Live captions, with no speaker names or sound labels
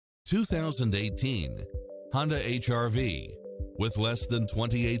2018 Honda HR-V. With less than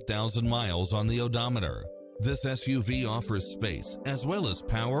 28,000 miles on the odometer, this SUV offers space as well as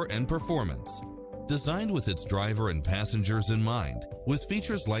power and performance. Designed with its driver and passengers in mind, with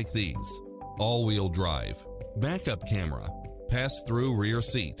features like these: all-wheel drive, backup camera, pass-through rear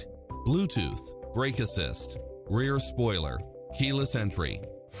seat, Bluetooth, brake assist, rear spoiler, keyless entry,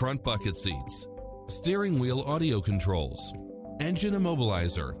 front bucket seats, steering wheel audio controls, engine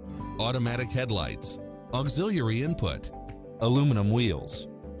immobilizer, automatic headlights, auxiliary input, aluminum wheels,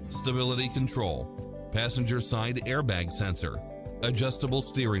 stability control, passenger side airbag sensor, adjustable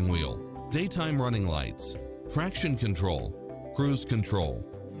steering wheel, daytime running lights, traction control, cruise control,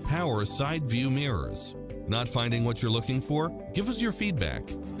 power side view mirrors. Not finding what you're looking for? Give us your feedback.